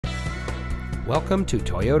Welcome to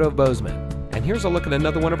Toyota of Bozeman, and here's a look at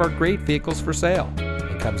another one of our great vehicles for sale.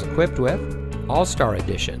 It comes equipped with All-Star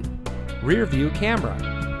Edition, rear view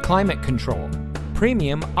camera, climate control,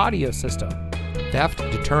 premium audio system, theft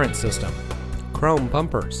deterrent system, chrome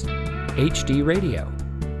bumpers, HD radio,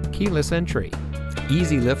 keyless entry,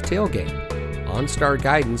 easy lift tailgate, OnStar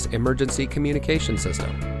guidance emergency communication system,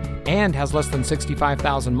 and has less than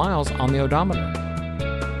 65,000 miles on the odometer.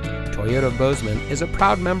 Toyota of Bozeman is a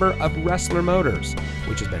proud member of Wrestler Motors,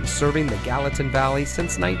 which has been serving the Gallatin Valley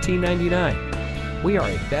since 1999. We are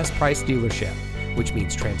a best price dealership, which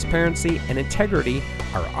means transparency and integrity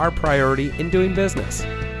are our priority in doing business.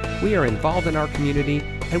 We are involved in our community,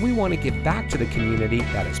 and we want to give back to the community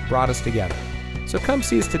that has brought us together. So come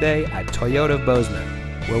see us today at Toyota of Bozeman,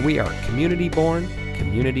 where we are community born,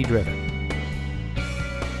 community driven.